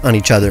hand on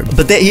each other.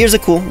 But here's a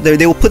cool,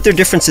 they will put their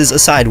differences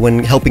aside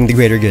when helping the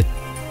greater good.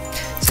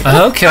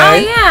 So, okay. Oh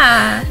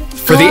yeah.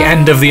 For the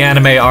end of the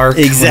anime arc,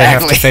 when they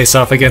have to face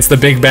off against the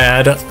big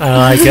bad.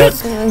 I like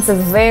it. It's a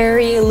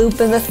very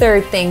Lupin the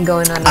Third thing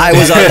going on.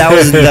 That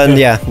was done.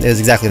 Yeah, it was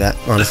exactly that.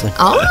 Honestly.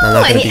 Oh,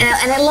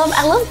 and I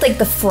love like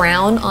the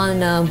frown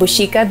on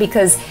Bushika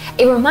because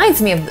it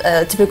reminds me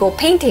of typical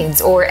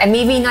paintings, or and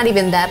maybe not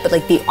even that, but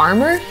like the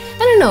armor. I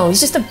don't know.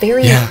 It's just a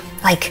very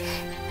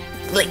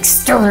like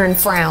stern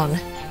frown.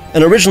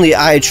 And originally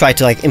I tried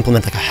to like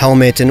implement like a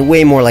helmet and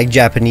way more like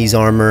Japanese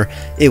armor.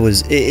 It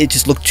was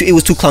just looked it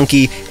was too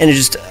clunky and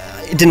it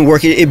didn't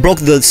work. It broke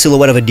the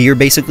silhouette of a deer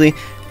basically.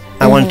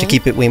 I wanted to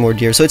keep it way more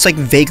deer. So it's like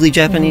vaguely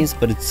Japanese,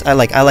 but it's I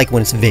like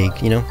when it's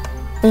vague, you know?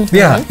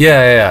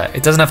 Yeah.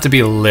 It doesn't have to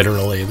be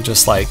literally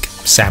just like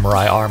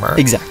samurai armor.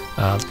 Exactly.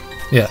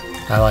 Yeah,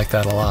 I like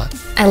that a lot.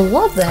 I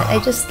love that. I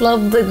just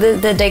love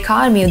the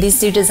dichotomy of these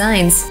two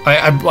designs.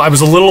 I was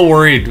a little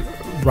worried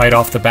right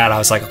off the bat. I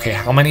was like, okay,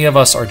 how many of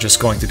us are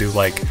just going to do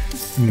like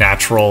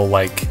natural,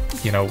 like,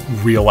 you know,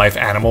 real life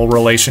animal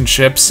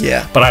relationships?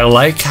 Yeah. But I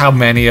like how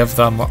many of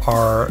them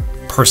are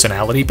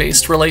personality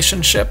based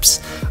relationships,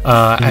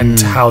 and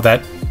how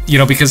that, you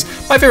know, because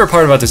my favorite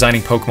part about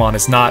designing Pokemon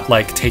is not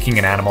like taking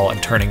an animal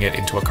and turning it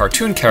into a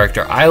cartoon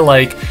character. I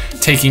like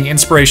taking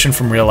inspiration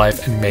from real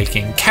life and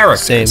making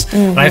characters.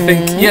 And I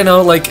think, you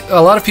know, like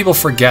a lot of people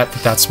forget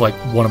that that's like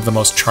one of the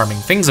most charming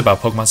things about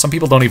Pokemon. Some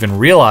people don't even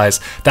realize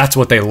that's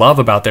what they love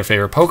about their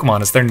favorite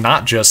Pokemon is they're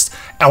not just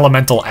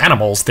elemental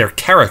animals, they're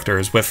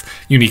characters with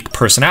unique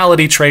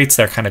personality traits.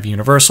 They're kind of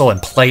universal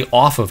and play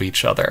off of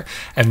each other.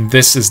 And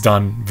this is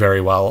done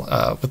very well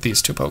with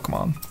these two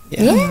Pokemon.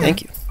 Yeah,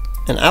 thank you.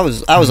 And I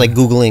was like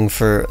Googling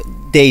for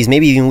days,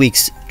 maybe even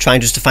weeks,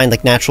 trying just to find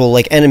like natural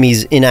like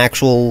enemies in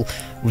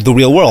the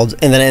real world,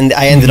 and then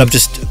I ended up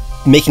just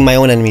making my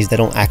own enemies that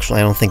don't actually.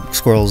 I don't think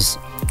squirrels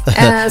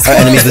are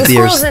enemies with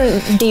deers. Squirrels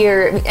and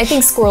deer. I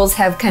think squirrels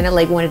have kind of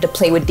like wanted to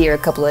play with deer a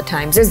couple of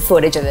times. There's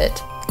footage of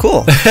it.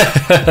 Cool.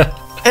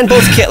 And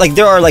both like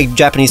there are like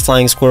Japanese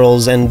flying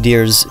squirrels and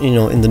deers, you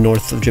know, in the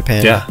north of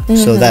Japan. Yeah.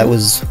 So that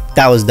was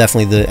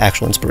definitely the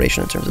actual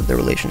inspiration in terms of their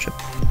relationship.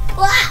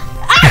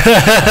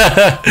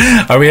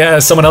 Are we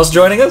someone else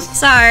joining us?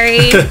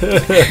 Sorry.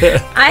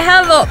 I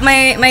have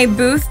my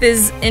booth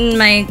is in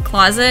my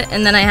closet,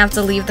 and then I have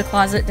to leave the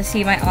closet to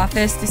see my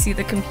office, to see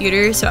the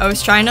computer. So I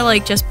was trying to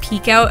like just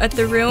peek out at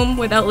the room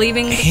without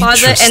leaving the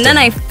closet, and then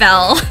I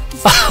fell.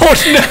 Oh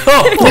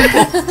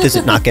no! Does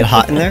it not get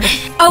hot in there?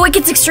 Oh, it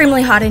gets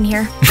extremely hot in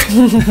here.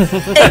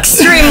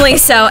 Extremely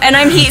so, and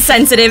I'm heat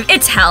sensitive.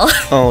 It's hell.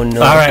 Oh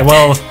no. All right,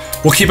 well,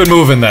 we'll keep it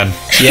moving then.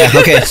 Yeah,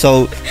 okay,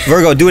 so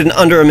Virgo, do it in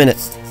under a minute.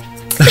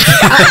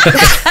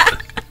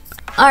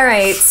 All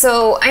right,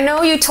 so I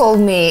know you told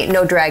me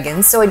no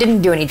dragons, so I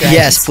didn't do any dragons.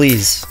 Yes,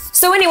 please.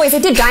 So anyways, I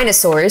did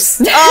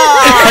dinosaurs. Oh,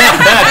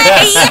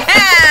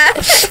 yeah!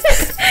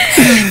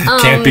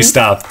 Can't be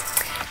stopped.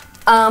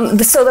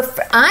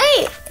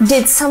 I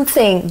did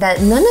something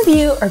that none of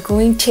you are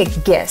going to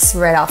guess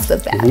right off the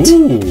bat.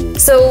 Ooh.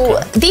 So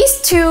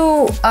these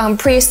two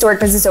prehistoric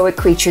Mesozoic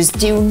creatures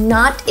do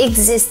not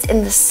exist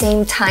in the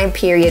same time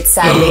period,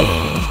 sadly.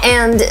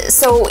 And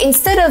so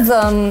instead of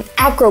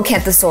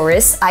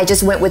Acrocanthosaurus, I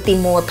just went with the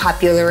more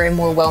popular and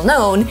more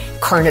well-known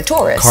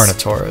Carnotaurus.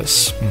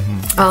 Carnotaurus.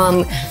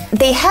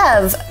 They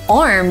have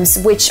arms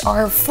which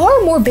are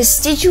far more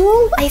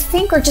vestigial, I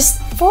think, or just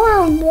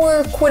far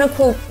more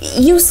quote-unquote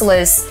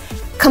useless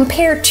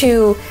compared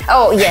to,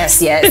 that's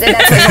the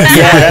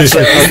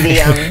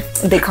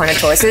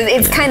Carnotaurus. So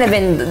it's kind of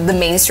in the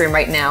mainstream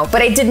right now,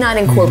 but I did not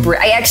incorporate,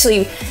 I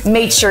actually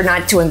made sure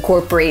not to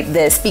incorporate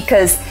this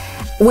because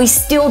we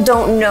still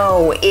don't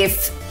know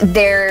if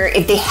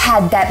they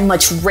had that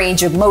much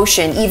range of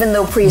motion, even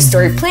though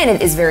Prehistoric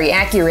Planet is very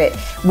accurate.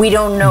 We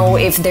don't know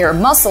if their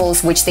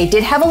muscles, which they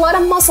did have a lot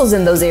of muscles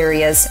in those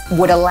areas,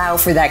 would allow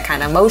for that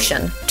kind of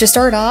motion. To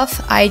start off,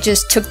 I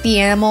just took the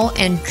animal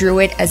and drew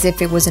it as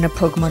if it was in a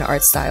Pokemon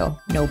art style.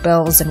 No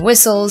bells and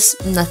whistles,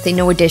 nothing,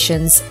 no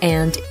additions,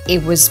 and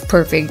it was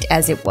perfect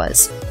as it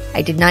was.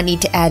 I did not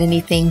need to add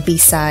anything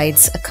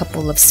besides a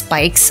couple of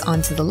spikes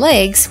onto the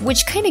legs,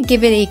 which kind of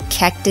give it a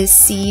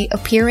cactus-y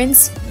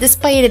appearance,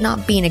 despite it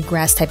not being a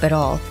grass type at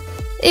all.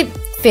 It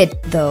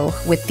fit, though,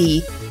 with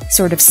the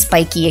sort of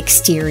spiky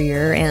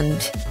exterior, and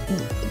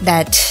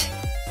that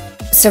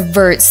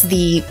subverts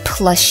the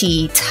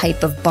plushy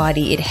type of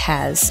body it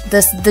has.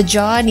 The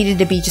jaw needed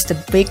to be just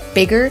a bit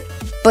bigger,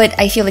 but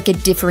I feel like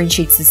it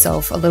differentiates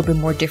itself a little bit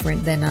more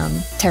different than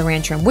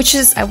Tyrantrum, which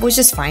I was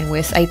just fine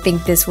with. I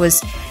think this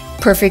was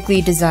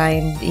perfectly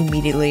designed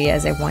immediately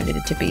as I wanted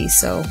it to be,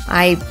 so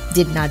I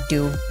did not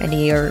do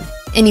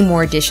any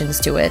more additions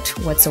to it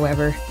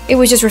whatsoever. It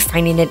was just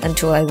refining it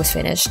until I was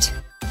finished.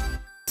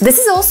 This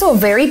is also a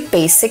very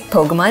basic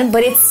Pokemon,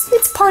 but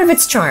it's part of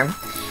its charm.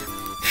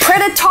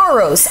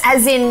 Predatoros,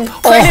 as in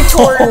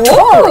Predator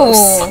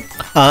Tauros.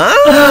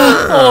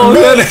 Oh,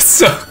 that is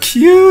so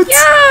cute.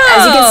 Yeah.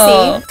 As you can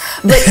see.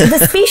 But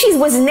the species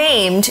was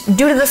named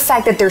due to the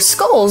fact that their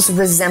skulls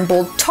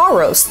resembled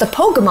Tauros, the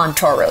Pokemon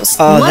Tauros.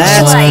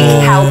 Much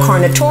like how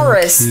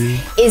Carnotaurus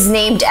is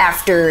named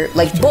after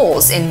like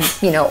bulls in,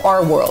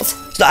 our world.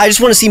 So I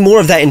just want to see more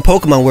of that in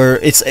Pokemon, where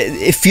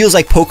it feels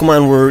like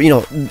Pokemon were,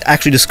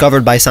 actually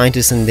discovered by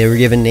scientists and they were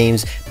given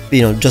names,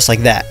 just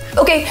like that.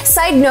 Okay,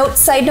 side note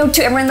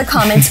to everyone in the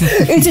comments.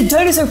 It's a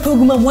dinosaur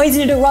Pokemon, why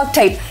isn't it a rock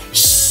type?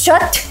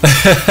 Shut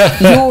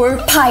your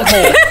pie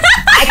hole.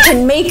 I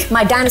can make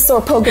my dinosaur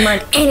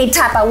Pokemon any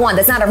type I want.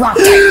 That's not a rock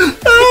type.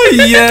 Oh,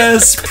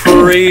 yes,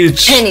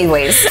 preach.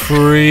 Anyways,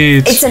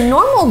 preach. It's a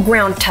normal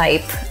ground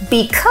type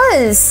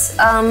because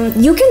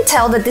you can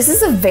tell that this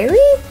is a very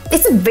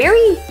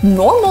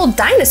normal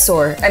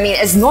dinosaur. I mean,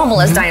 as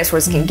normal as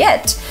dinosaurs can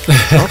get.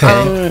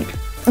 Okay.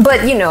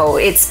 But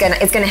it's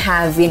gonna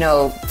have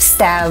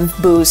stab,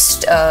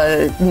 boost,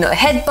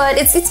 headbutt.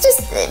 It's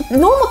just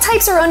normal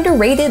types are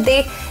underrated.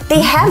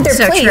 They have their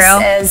place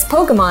as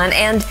Pokemon,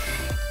 and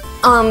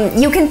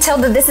you can tell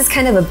that this is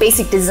kind of a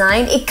basic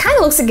design. It kind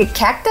of looks like a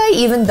cacti,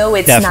 even though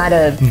it's not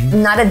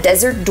a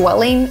desert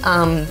dwelling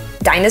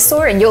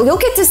dinosaur. And you'll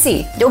get to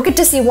see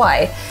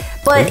why.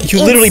 But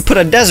you literally put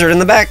a desert in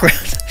the background.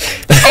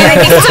 And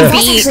I think it's a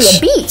beach. It's actually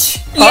a beach.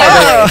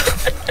 Yeah.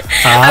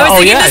 I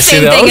was thinking the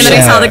same thing, and then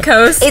I saw the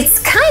coast. It's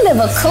kind of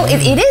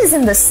it is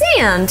in the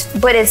sand,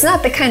 but it's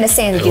not the kind of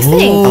sand that you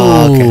think.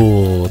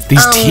 Oh,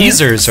 these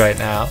teasers right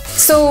now.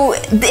 So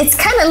it's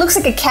kind of looks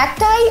like a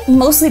cacti,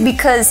 mostly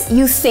because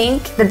you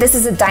think that this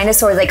is a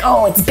dinosaur, like,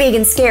 oh, it's big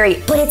and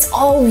scary, but it's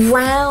all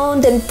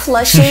round and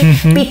plushy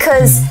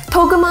because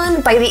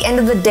Pokemon, by the end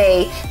of the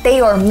day,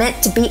 they are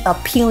meant to be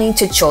appealing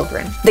to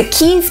children. The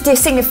key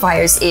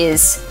signifiers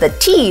is the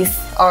teeth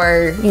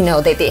are,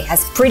 they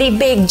has pretty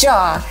big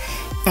jaw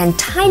and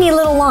tiny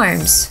little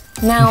arms.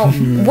 Now,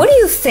 what do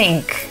you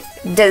think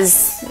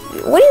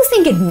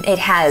it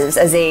has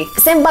as a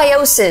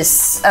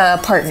symbiosis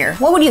partner?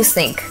 What would you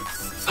think?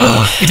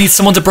 It needs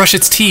someone to brush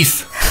its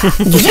teeth.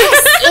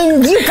 Yes,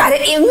 and you got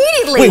it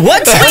immediately. Wait,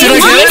 what? Did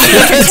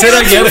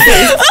I get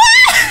it?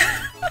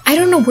 I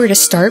don't know where to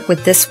start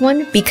with this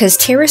one because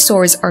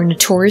pterosaurs are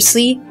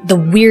notoriously the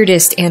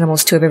weirdest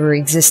animals to have ever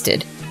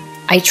existed.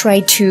 I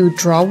tried to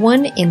draw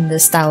one in the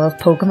style of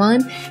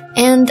Pokemon,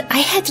 and I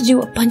had to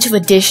do a bunch of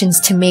additions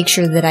to make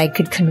sure that I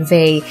could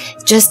convey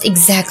just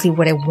exactly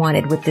what I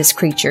wanted with this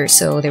creature.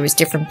 So there was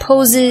different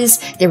poses,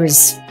 there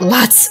was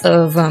lots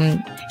of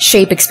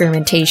shape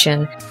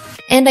experimentation,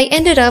 and I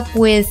ended up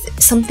with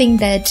something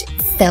that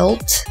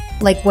felt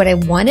like what I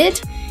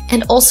wanted,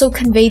 and also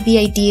conveyed the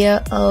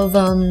idea of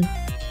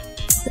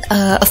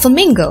a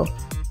flamingo,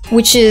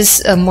 which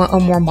is a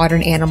more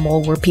modern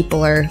animal where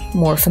people are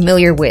more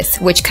familiar with,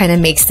 which kind of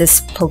makes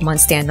this Pokemon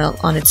stand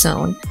out on its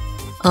own.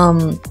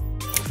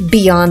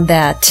 Beyond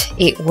that,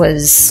 it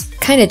was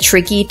kind of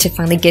tricky to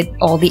finally get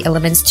all the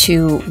elements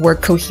to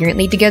work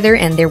coherently together,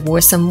 and there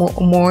were some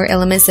more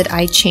elements that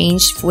I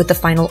changed with the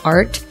final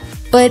art.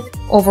 But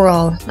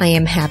overall, I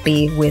am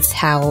happy with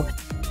how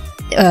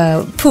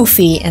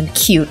poofy and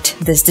cute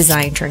this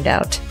design turned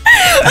out.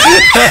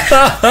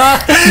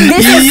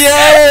 This is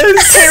Yes!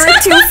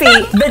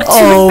 Terratufi, the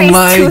Oh toothpaste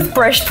my-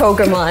 toothbrush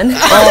Pokemon.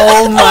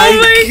 Oh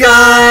my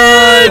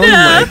god! Oh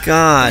my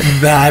god!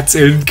 That's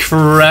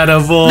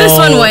incredible. This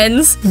one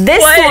wins.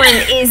 This What? one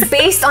is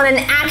based on an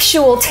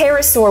actual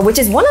pterosaur, which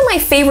is one of my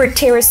favorite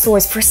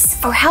pterosaurs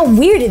for how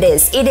weird it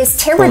is. It is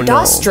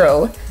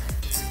Pterodostro.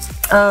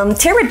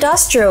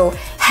 Pterodostro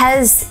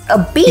has a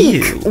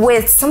beak Ew.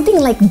 with something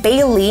like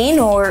baleen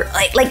or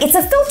like it's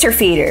a filter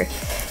feeder.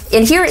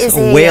 And here is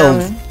a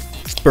Whale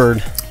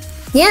bird.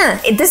 yeah.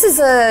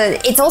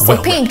 It's also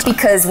Whale pink reptile.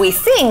 because we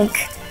think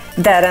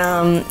that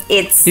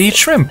it's Eat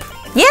shrimp.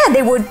 yeah,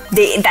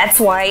 that's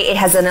why it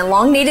has an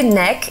elongated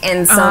neck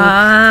and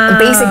some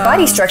basic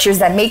body structures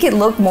that make it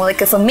look more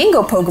like a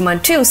flamingo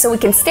Pokemon too, so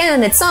it can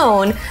stand on its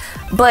own.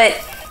 But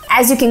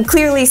as you can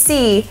clearly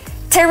see,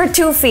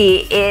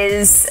 Terratufi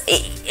is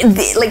in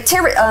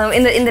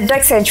the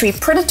Dex entry.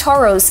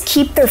 Predatoros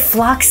keep their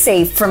flock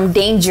safe from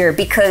danger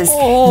because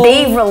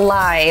they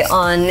rely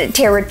on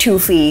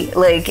Terratufi,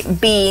 like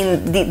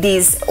being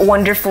these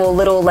wonderful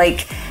little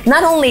like.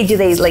 Not only do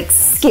they like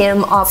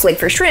skim off like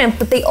for shrimp,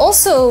 but they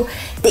also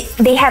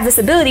they have this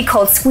ability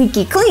called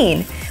squeaky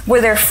clean, where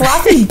their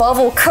floppy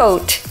bubble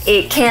coat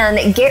it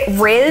can get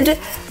rid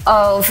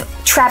of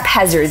trap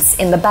hazards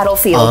in the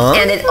battlefield,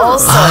 and it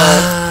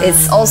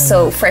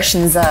also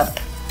freshens up,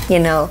 you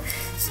know,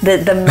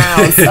 the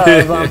mouths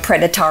of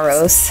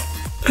Predatoros.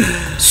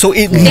 So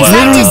it Is that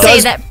literally to say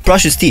does that-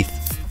 brush his teeth.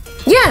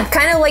 Yeah,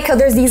 kind of like how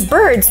there's these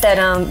birds that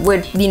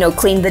would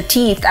clean the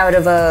teeth out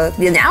of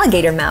an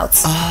alligator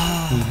mouths.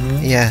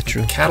 Yeah,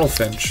 true.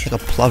 Cattlefinch.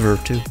 Like a plover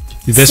too.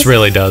 This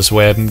really does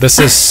win. This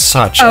is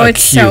such Oh, a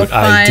it's so cute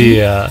fun.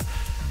 idea.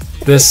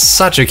 This is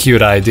such a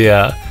cute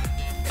idea.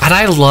 And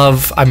I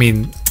love, I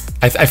mean,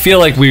 I feel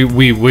like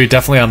we're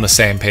definitely on the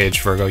same page,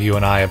 Virgo, you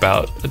and I,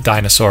 about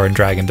dinosaur and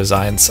dragon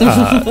designs.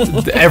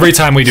 Every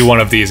time we do one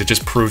of these, it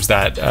just proves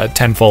that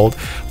tenfold.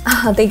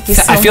 Oh, thank you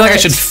so much. I feel like I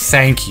should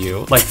thank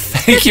you. Like,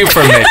 thank you for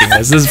making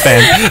this.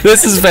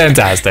 This is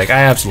fantastic.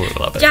 I absolutely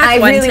love it. Jack I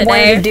won really today.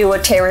 wanted to do a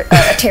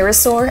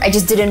pterosaur. I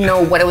just didn't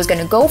know what I was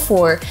going to go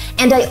for,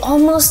 and I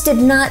almost did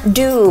not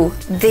do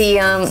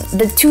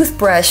the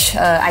toothbrush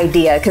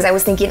idea because I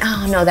was thinking,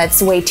 oh no,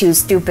 that's way too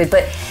stupid.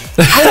 But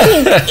I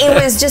think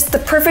it was just the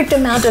perfect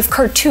amount of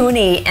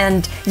cartoony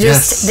and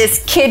just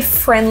this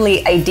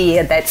kid-friendly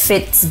idea that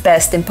fits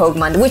best in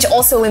Pokemon, which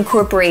also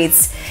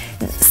incorporates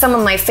some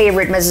of my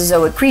favorite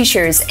Mesozoic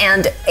creatures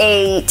and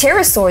a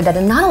pterosaur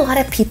that not a lot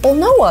of people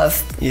know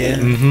of. Yeah.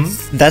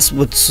 That's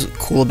what's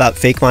cool about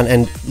Fakemon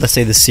and let's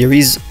say the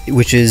series,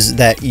 which is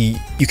that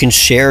you can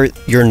share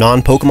your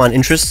non-Pokemon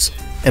interests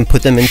and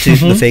put them into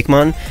the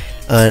Fakemon.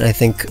 And I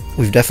think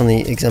we've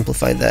definitely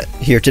exemplified that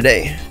here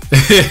today.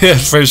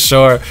 For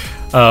sure.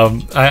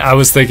 I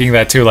was thinking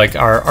that too, like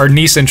our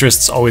niche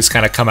interests always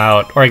kind of come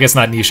out, or I guess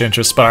not niche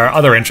interests, but our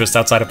other interests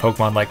outside of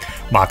Pokemon, like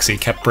Moxie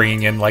kept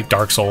bringing in like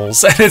Dark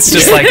Souls, and it's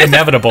just like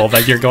inevitable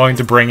that you're going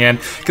to bring in,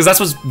 because that's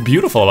what's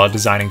beautiful about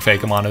designing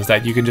Fakemon is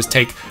that you can just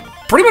take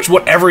pretty much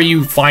whatever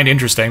you find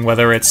interesting,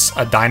 whether it's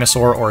a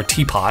dinosaur or a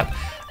teapot,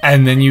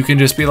 and then you can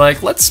just be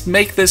like, let's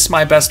make this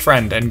my best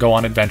friend and go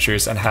on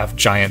adventures and have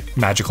giant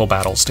magical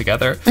battles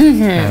together.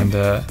 And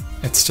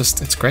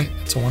it's great.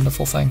 It's a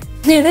wonderful thing.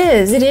 It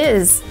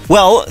is.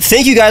 Well,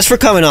 thank you guys for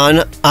coming on.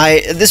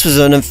 This was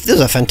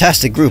a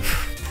fantastic group.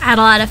 I had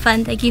a lot of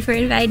fun. Thank you for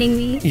inviting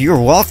me.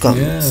 You're welcome.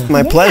 It's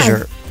my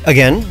pleasure.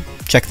 Again,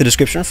 check the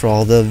description for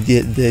all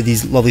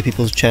these lovely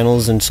people's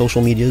channels and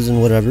social medias and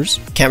whatevers.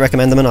 Can't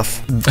recommend them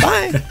enough.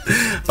 Bye.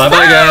 Bye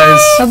bye,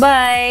 guys.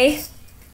 Bye-bye.